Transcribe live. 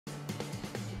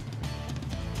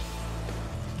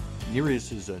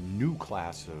Nereus is a new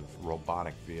class of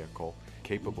robotic vehicle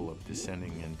capable of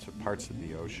descending into parts of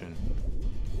the ocean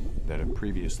that have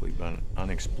previously been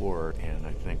unexplored, and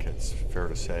I think it's fair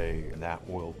to say that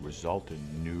will result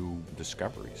in new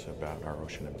discoveries about our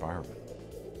ocean environment.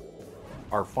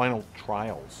 Our final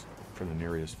trials for the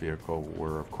Nereus vehicle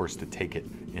were, of course, to take it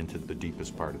into the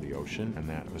deepest part of the ocean, and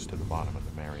that was to the bottom of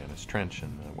the Marianas Trench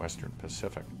in the Western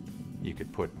Pacific. You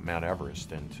could put Mount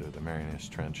Everest into the Marianas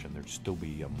Trench and there'd still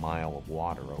be a mile of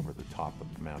water over the top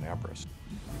of Mount Everest.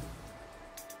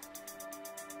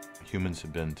 Humans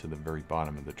have been to the very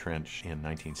bottom of the trench in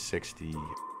 1960,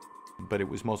 but it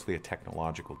was mostly a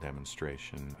technological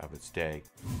demonstration of its day.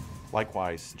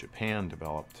 Likewise, Japan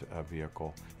developed a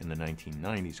vehicle in the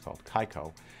 1990s called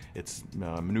Kaiko. Its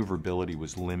maneuverability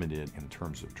was limited in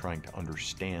terms of trying to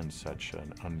understand such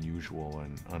an unusual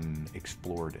and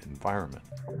unexplored environment.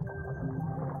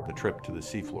 The trip to the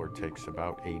seafloor takes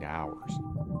about 8 hours.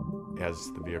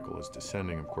 As the vehicle is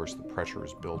descending, of course, the pressure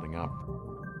is building up.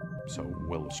 So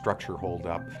will the structure hold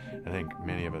up? I think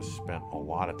many of us spent a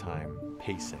lot of time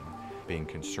pacing, being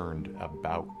concerned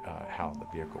about how the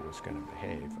vehicle was going to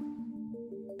behave.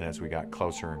 And as we got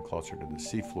closer and closer to the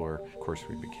seafloor, of course,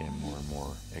 we became more and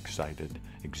more excited,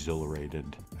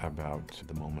 exhilarated about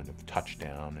the moment of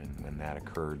touchdown. And when that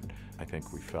occurred, I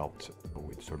think we felt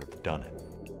we'd sort of done it.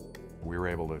 We were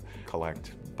able to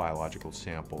collect biological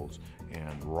samples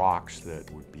and rocks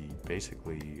that would be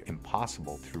basically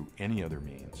impossible through any other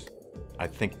means. I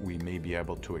think we may be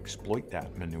able to exploit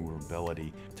that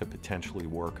maneuverability to potentially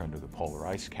work under the polar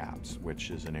ice caps, which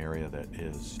is an area that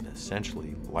is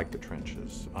essentially, like the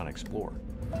trenches, unexplored.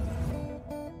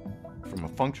 From a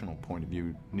functional point of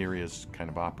view, Nereus kind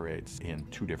of operates in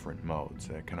two different modes.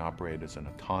 It can operate as an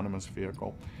autonomous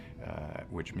vehicle,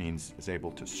 which means it's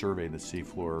able to survey the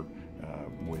seafloor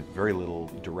with very little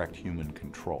direct human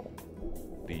control.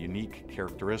 The unique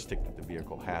characteristic that the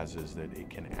vehicle has is that it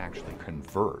can actually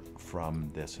convert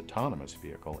from this autonomous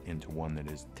vehicle into one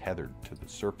that is tethered to the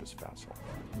surface vessel.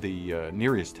 The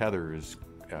Nereus tether is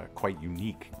quite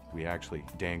unique. We actually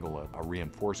dangle a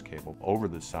reinforced cable over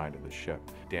the side of the ship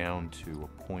down to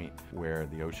a point where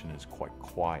the ocean is quite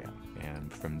quiet.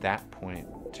 And from that point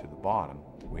to the bottom,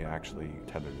 we actually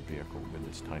tether the vehicle with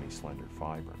this tiny slender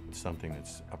fiber. It's something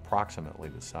that's approximately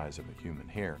the size of a human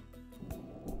hair.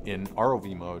 In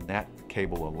ROV mode, that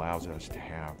cable allows us to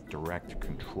have direct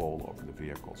control over the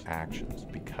vehicle's actions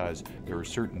because there are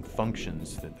certain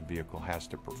functions that the vehicle has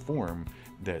to perform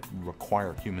that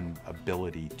require human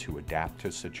ability to adapt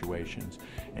to situations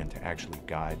and to actually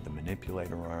guide the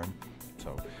manipulator arm.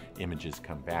 So images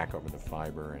come back over the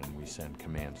fiber and we send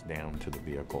commands down to the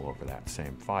vehicle over that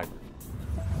same fiber.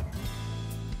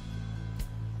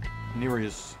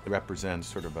 Nereus represents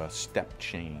sort of a step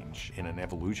change in an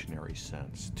evolutionary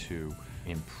sense to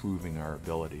improving our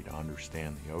ability to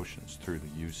understand the oceans through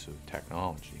the use of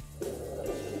technology.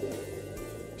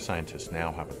 Scientists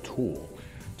now have a tool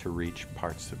to reach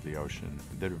parts of the ocean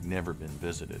that have never been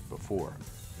visited before.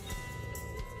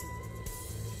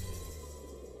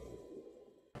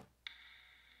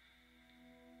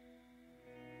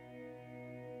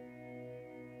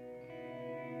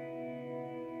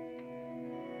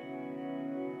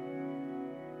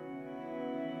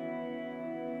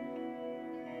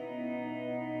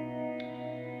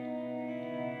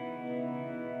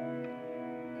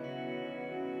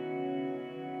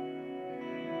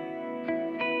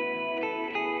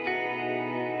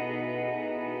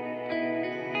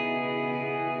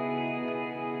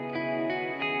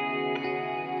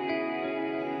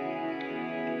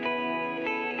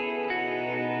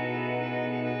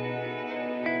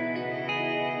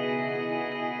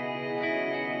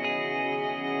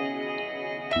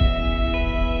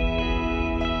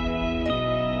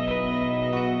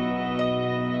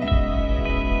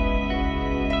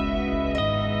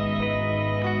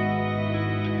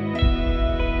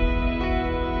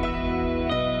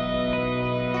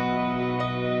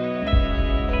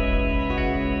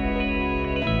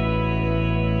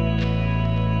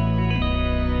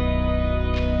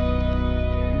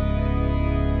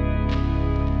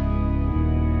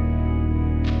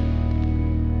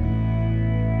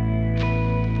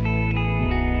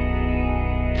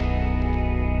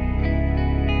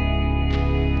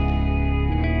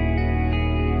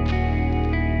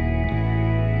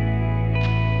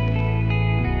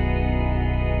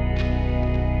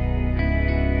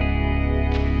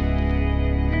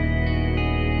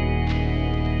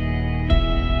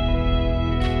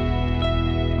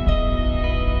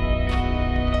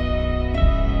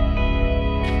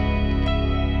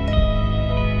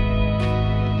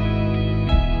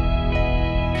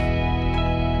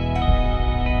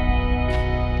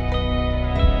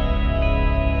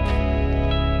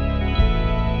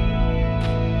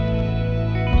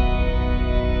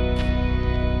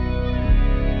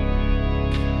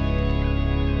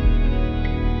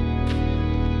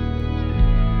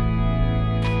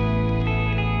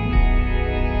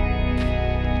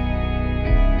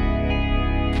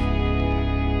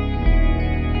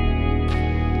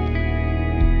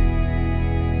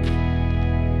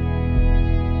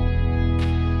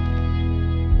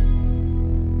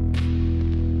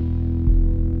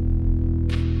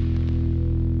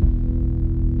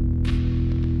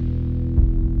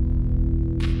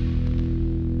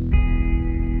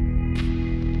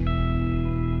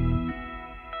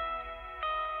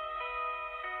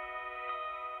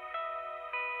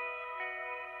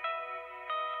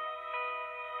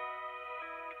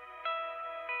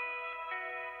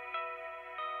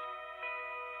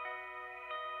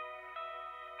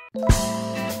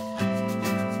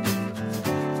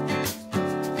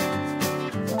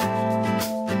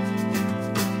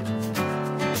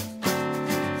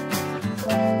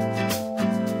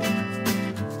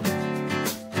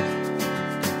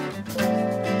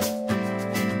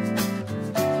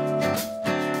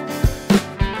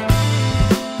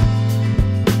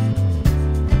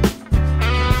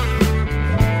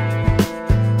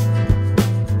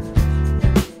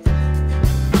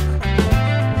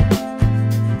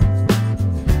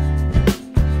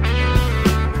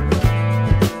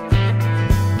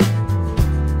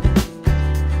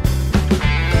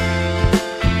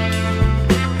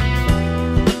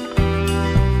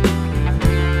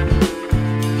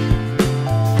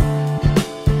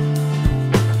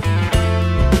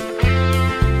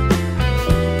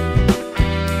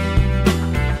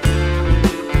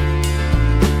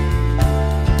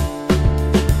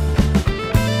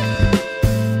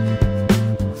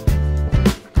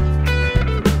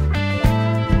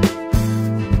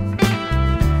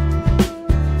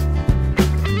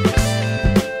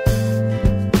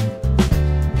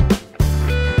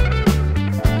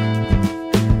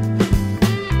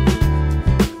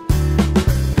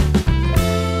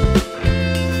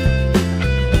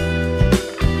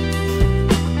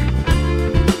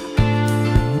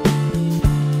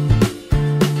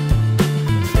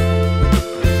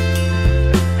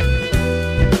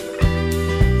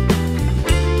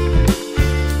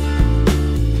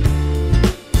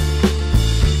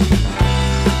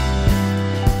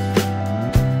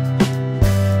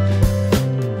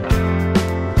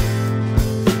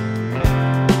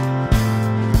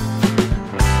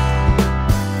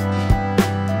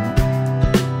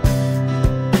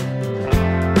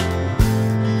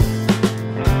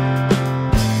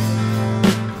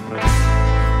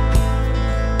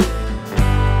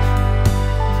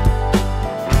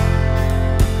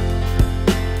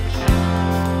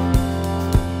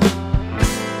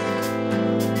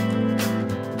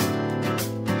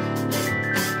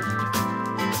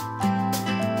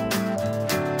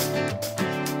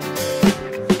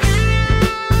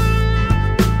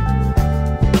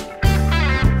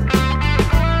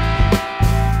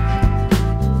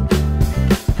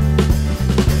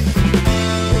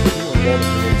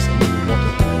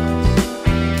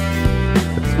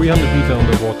 300 meters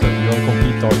underwater beyond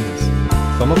complete darkness.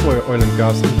 Some of our oil and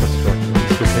gas infrastructure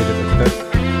is located at depth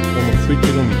of almost 3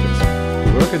 kilometers. To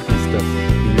work at this depth,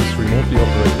 we use remotely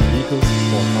operated vehicles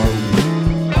or ROV.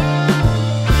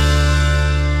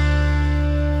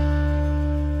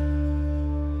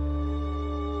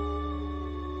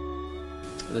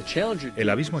 El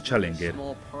abismo Challenger,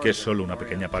 que es solo una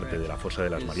pequeña parte de la Fosa de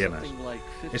las Marianas,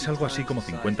 es algo así como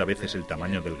 50 veces el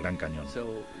tamaño del Gran Cañón.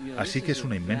 Así que es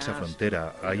una inmensa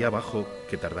frontera ahí abajo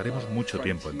que tardaremos mucho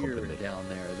tiempo en comprender.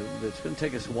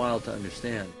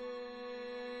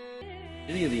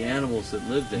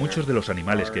 Muchos de los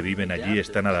animales que viven allí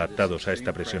están adaptados a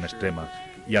esta presión extrema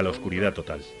y a la oscuridad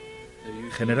total.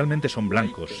 Generalmente son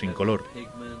blancos, sin color.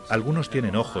 Algunos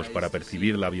tienen ojos para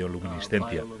percibir la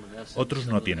bioluminiscencia, otros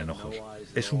no tienen ojos.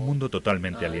 Es un mundo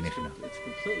totalmente alienígena.